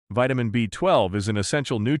Vitamin B12 is an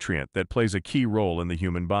essential nutrient that plays a key role in the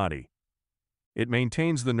human body. It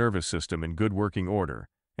maintains the nervous system in good working order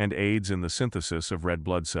and aids in the synthesis of red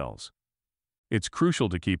blood cells. It's crucial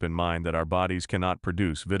to keep in mind that our bodies cannot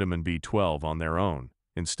produce vitamin B12 on their own.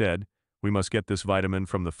 Instead, we must get this vitamin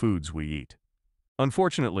from the foods we eat.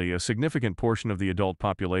 Unfortunately, a significant portion of the adult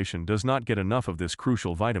population does not get enough of this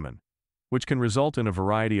crucial vitamin, which can result in a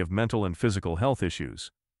variety of mental and physical health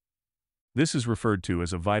issues. This is referred to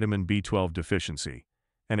as a vitamin B12 deficiency,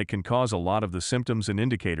 and it can cause a lot of the symptoms and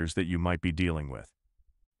indicators that you might be dealing with.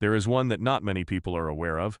 There is one that not many people are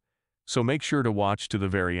aware of, so make sure to watch to the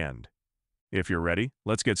very end. If you're ready,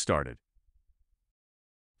 let's get started.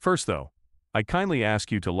 First though, I kindly ask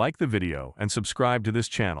you to like the video and subscribe to this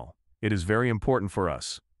channel. It is very important for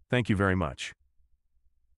us. Thank you very much.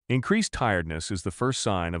 Increased tiredness is the first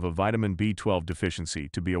sign of a vitamin B12 deficiency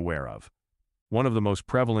to be aware of. One of the most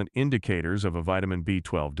prevalent indicators of a vitamin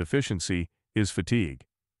B12 deficiency is fatigue,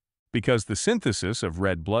 because the synthesis of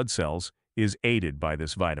red blood cells is aided by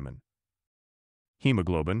this vitamin.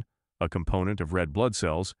 Hemoglobin, a component of red blood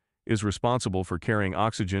cells, is responsible for carrying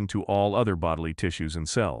oxygen to all other bodily tissues and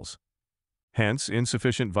cells. Hence,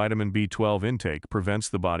 insufficient vitamin B12 intake prevents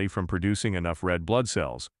the body from producing enough red blood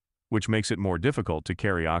cells, which makes it more difficult to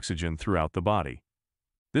carry oxygen throughout the body.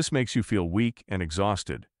 This makes you feel weak and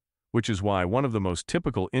exhausted, which is why one of the most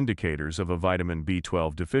typical indicators of a vitamin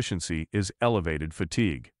B12 deficiency is elevated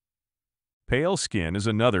fatigue. Pale skin is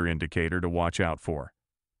another indicator to watch out for.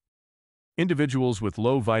 Individuals with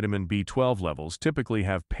low vitamin B12 levels typically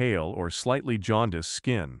have pale or slightly jaundiced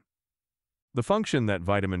skin. The function that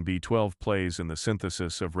vitamin B12 plays in the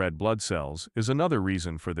synthesis of red blood cells is another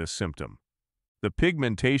reason for this symptom. The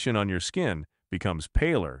pigmentation on your skin becomes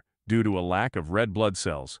paler due to a lack of red blood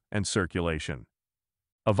cells and circulation.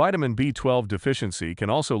 A vitamin B12 deficiency can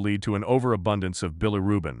also lead to an overabundance of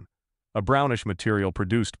bilirubin, a brownish material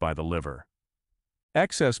produced by the liver.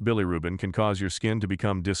 Excess bilirubin can cause your skin to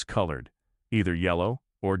become discolored, either yellow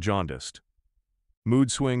or jaundiced.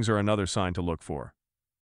 Mood swings are another sign to look for.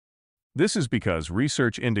 This is because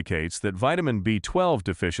research indicates that vitamin B12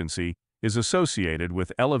 deficiency is associated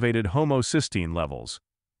with elevated homocysteine levels,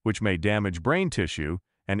 which may damage brain tissue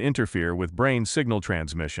and interfere with brain signal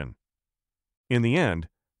transmission. In the end,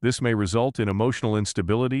 this may result in emotional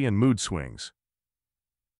instability and mood swings.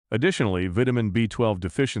 Additionally, vitamin B12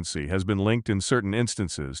 deficiency has been linked in certain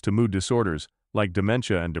instances to mood disorders like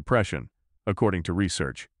dementia and depression, according to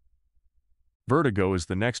research. Vertigo is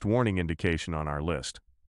the next warning indication on our list.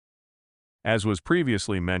 As was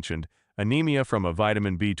previously mentioned, anemia from a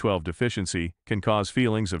vitamin B12 deficiency can cause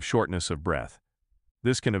feelings of shortness of breath.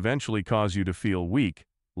 This can eventually cause you to feel weak,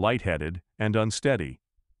 lightheaded, and unsteady,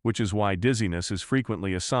 which is why dizziness is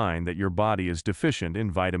frequently a sign that your body is deficient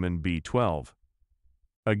in vitamin B12.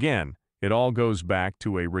 Again, it all goes back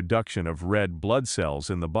to a reduction of red blood cells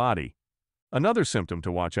in the body. Another symptom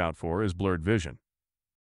to watch out for is blurred vision.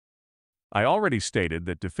 I already stated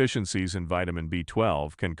that deficiencies in vitamin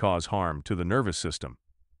B12 can cause harm to the nervous system.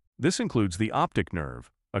 This includes the optic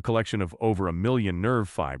nerve, a collection of over 1 million nerve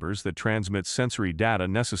fibers that transmit sensory data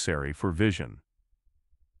necessary for vision.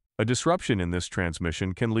 A disruption in this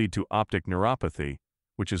transmission can lead to optic neuropathy,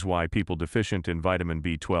 which is why people deficient in vitamin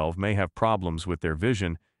B12 may have problems with their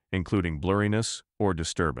vision, including blurriness or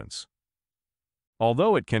disturbance.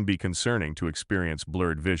 Although it can be concerning to experience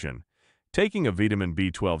blurred vision, taking a vitamin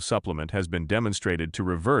B12 supplement has been demonstrated to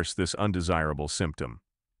reverse this undesirable symptom.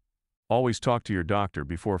 Always talk to your doctor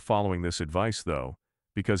before following this advice, though,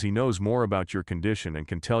 because he knows more about your condition and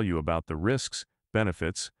can tell you about the risks,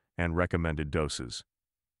 benefits, and recommended doses.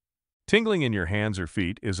 Tingling in your hands or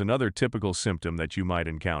feet is another typical symptom that you might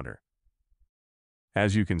encounter.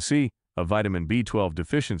 As you can see, a vitamin B12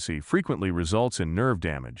 deficiency frequently results in nerve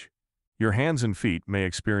damage. Your hands and feet may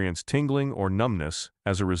experience tingling or numbness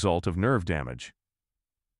as a result of nerve damage.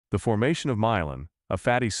 The formation of myelin, a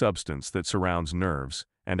fatty substance that surrounds nerves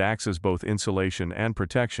and acts as both insulation and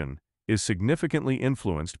protection, is significantly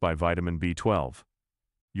influenced by vitamin B12.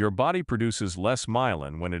 Your body produces less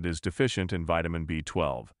myelin when it is deficient in vitamin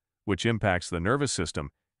B12, which impacts the nervous system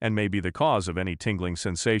and may be the cause of any tingling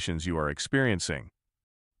sensations you are experiencing.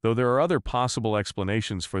 Though there are other possible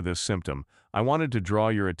explanations for this symptom, I wanted to draw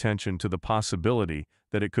your attention to the possibility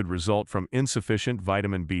that it could result from insufficient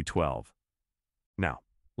vitamin B12. Now,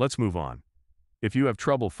 let's move on. If you have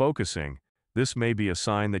trouble focusing, this may be a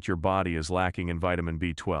sign that your body is lacking in vitamin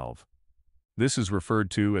B12. This is referred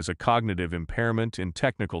to as a cognitive impairment in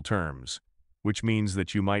technical terms, which means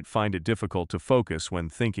that you might find it difficult to focus when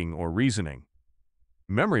thinking or reasoning.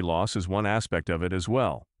 Memory loss is one aspect of it as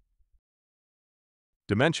well.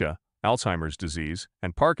 Dementia, Alzheimer's disease,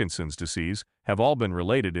 and Parkinson's disease have all been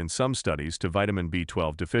related in some studies to vitamin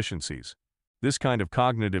B12 deficiencies. This kind of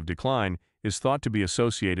cognitive decline is thought to be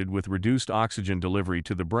associated with reduced oxygen delivery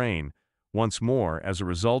to the brain, once more as a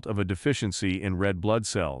result of a deficiency in red blood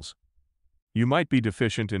cells. You might be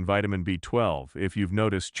deficient in vitamin B12 if you've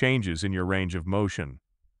noticed changes in your range of motion.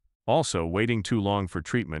 Also, waiting too long for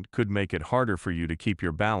treatment could make it harder for you to keep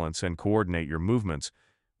your balance and coordinate your movements,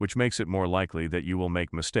 which makes it more likely that you will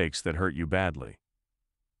make mistakes that hurt you badly.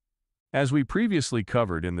 As we previously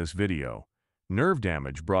covered in this video, nerve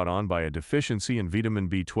damage brought on by a deficiency in vitamin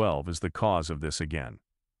B12 is the cause of this again.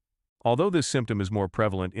 Although this symptom is more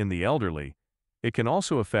prevalent in the elderly, it can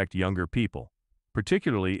also affect younger people,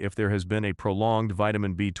 particularly if there has been a prolonged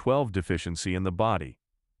vitamin B12 deficiency in the body.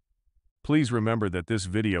 Please remember that this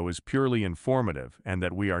video is purely informative and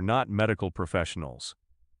that we are not medical professionals.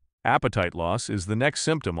 Appetite loss is the next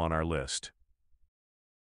symptom on our list.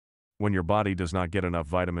 When your body does not get enough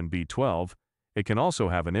vitamin B12, it can also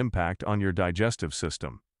have an impact on your digestive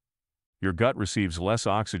system. Your gut receives less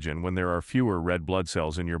oxygen when there are fewer red blood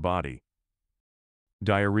cells in your body.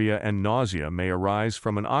 Diarrhea and nausea may arise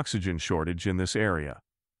from an oxygen shortage in this area.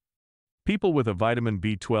 People with a vitamin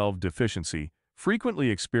B12 deficiency frequently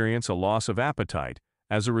experience a loss of appetite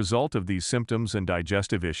as a result of these symptoms and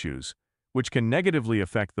digestive issues, which can negatively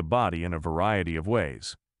affect the body in a variety of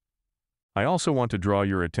ways. I also want to draw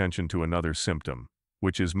your attention to another symptom,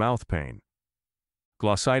 which is mouth pain.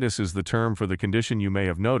 Glossitis is the term for the condition you may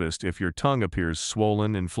have noticed if your tongue appears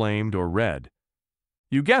swollen, inflamed, or red.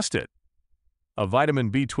 You guessed it! A vitamin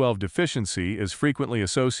B12 deficiency is frequently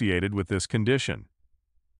associated with this condition.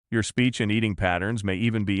 Your speech and eating patterns may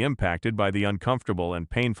even be impacted by the uncomfortable and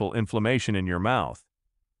painful inflammation in your mouth.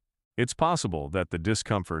 It's possible that the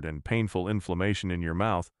discomfort and painful inflammation in your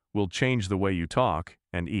mouth will change the way you talk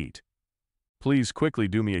and eat. Please quickly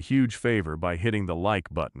do me a huge favor by hitting the like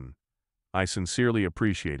button. I sincerely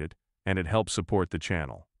appreciate it, and it helps support the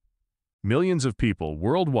channel. Millions of people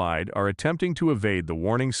worldwide are attempting to evade the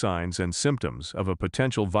warning signs and symptoms of a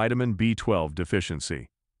potential vitamin B12 deficiency.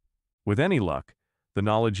 With any luck, the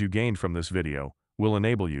knowledge you gained from this video will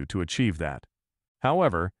enable you to achieve that.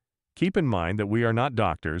 However, keep in mind that we are not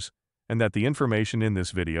doctors and that the information in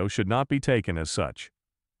this video should not be taken as such.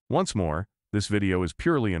 Once more, this video is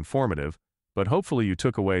purely informative, but hopefully you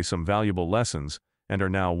took away some valuable lessons and are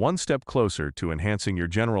now one step closer to enhancing your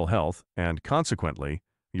general health and, consequently,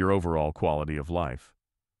 your overall quality of life.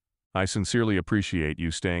 I sincerely appreciate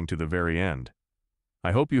you staying to the very end.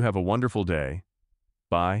 I hope you have a wonderful day.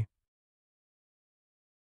 Bye.